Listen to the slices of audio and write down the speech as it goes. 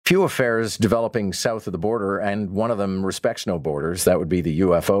few affairs developing south of the border, and one of them respects no borders. That would be the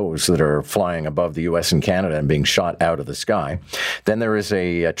UFOs that are flying above the U.S. and Canada and being shot out of the sky. Then there is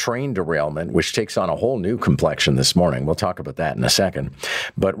a train derailment, which takes on a whole new complexion this morning. We'll talk about that in a second.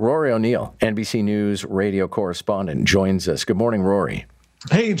 But Rory O'Neill, NBC News radio correspondent, joins us. Good morning, Rory.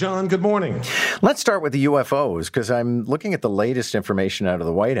 Hey, John. Good morning. Let's start with the UFOs, because I'm looking at the latest information out of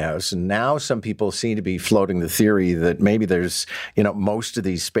the White House, and now some people seem to be floating the theory that maybe there's, most of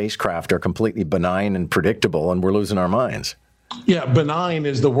these spacecraft are completely benign and predictable, and we're losing our minds. Yeah, benign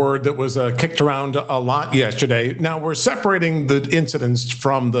is the word that was kicked around a lot yesterday. Now, we're separating the incidents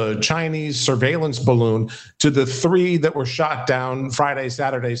from the Chinese surveillance balloon to the three that were shot down Friday,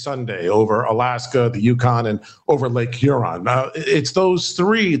 Saturday, Sunday over Alaska, the Yukon, and over Lake Huron. It's those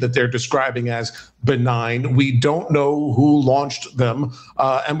three that they're describing as benign. We don't know who launched them,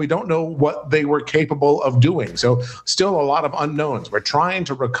 and we don't know what they were capable of doing. So still a lot of unknowns. We're trying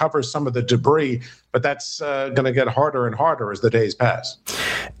to recover some of the debris, but that's going to get harder and harder as the days pass.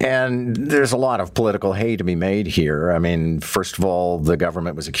 And there's a lot of political hay to be made here. I mean, first of all, the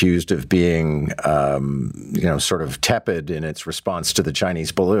government was accused of being, sort of tepid in its response to the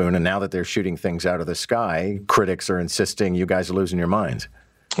Chinese balloon. And now that they're shooting things out of the sky, critics are insisting you guys are losing your minds.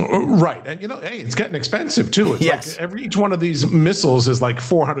 Right. And, hey, it's getting expensive, too. It's yes. Like each one of these missiles is like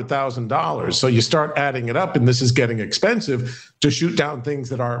 $400,000. So you start adding it up, and this is getting expensive to shoot down things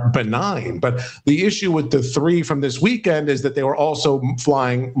that are benign. But the issue with the three from this weekend is that they were also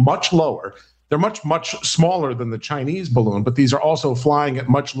flying much lower. They're much, much smaller than the Chinese balloon, but these are also flying at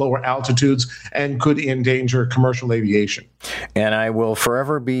much lower altitudes and could endanger commercial aviation. And I will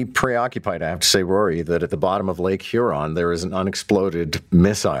forever be preoccupied, I have to say, Rory, that at the bottom of Lake Huron, there is an unexploded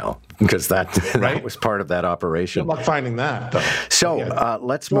missile, because that was part of that operation. Good luck finding that, though. So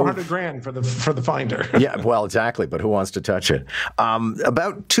let's move. $400,000 for the finder. Yeah, well, exactly. But who wants to touch it?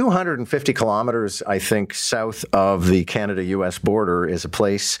 About 250 kilometers, I think, south of the Canada-U.S. border is a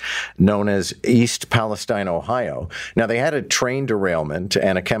place known as East Palestine, Ohio. Now, they had a train derailment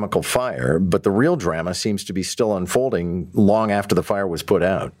and a chemical fire, but the real drama seems to be still unfolding long after the fire was put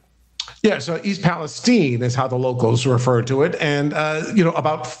out. Yeah, so East Palestine is how the locals refer to it. And,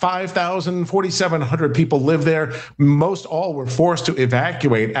 about 4,700 people live there. Most all were forced to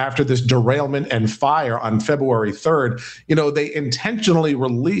evacuate after this derailment and fire on February 3rd. They intentionally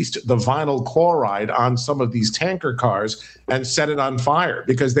released the vinyl chloride on some of these tanker cars and set it on fire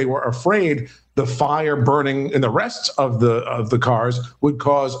because they were afraid the fire burning in the rest of the cars would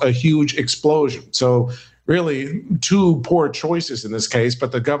cause a huge explosion. So really two poor choices in this case,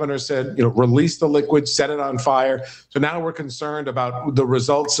 but the governor said, release the liquid, set it on fire. So now we're concerned about the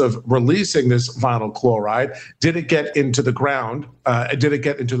results of releasing this vinyl chloride. Did it get into the ground? Did it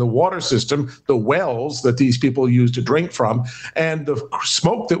get into the water system, the wells that these people use to drink from? And the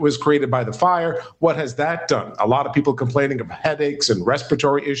smoke that was created by the fire, what has that done? A lot of people complaining of headaches and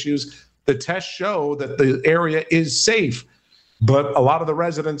respiratory issues. The tests show that the area is safe, but a lot of the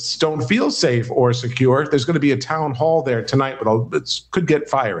residents don't feel safe or secure. There's going to be a town hall there tonight, but it could get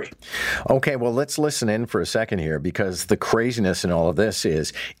fiery. Okay, well, let's listen in for a second here, because the craziness in all of this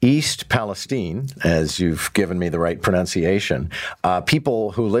is East Palestine, as you've given me the right pronunciation.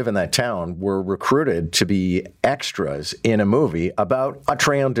 People who live in that town were recruited to be extras in a movie about a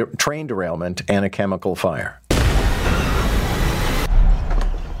train derailment and a chemical fire.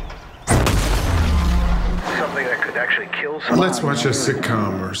 Let's watch a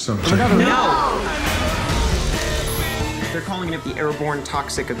sitcom or something. No! They're calling it the airborne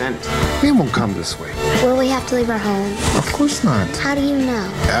toxic event. They won't come this way. Will we have to leave our home? Of course not. How do you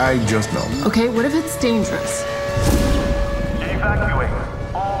know? I just know. Okay, what if it's dangerous? Evacuate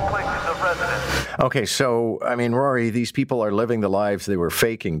all places of residence. Okay, so, Rory, these people are living the lives they were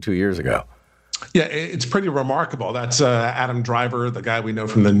faking 2 years ago. Yeah, it's pretty remarkable. That's Adam Driver, the guy we know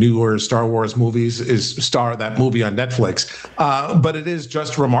from the newer Star Wars movies, is star of that movie on Netflix. But it is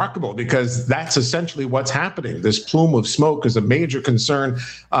just remarkable because that's essentially what's happening. This plume of smoke is a major concern.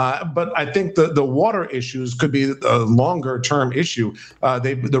 But I think the water issues could be a longer-term issue.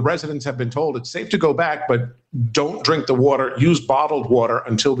 The residents have been told it's safe to go back, but don't drink the water. Use bottled water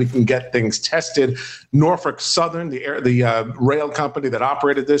until we can get things tested. Norfolk Southern, the rail company that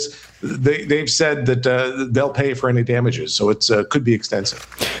operated this, they've said that they'll pay for any damages. So it could be extensive.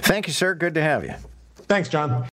 Thank you, sir. Good to have you. Thanks, John.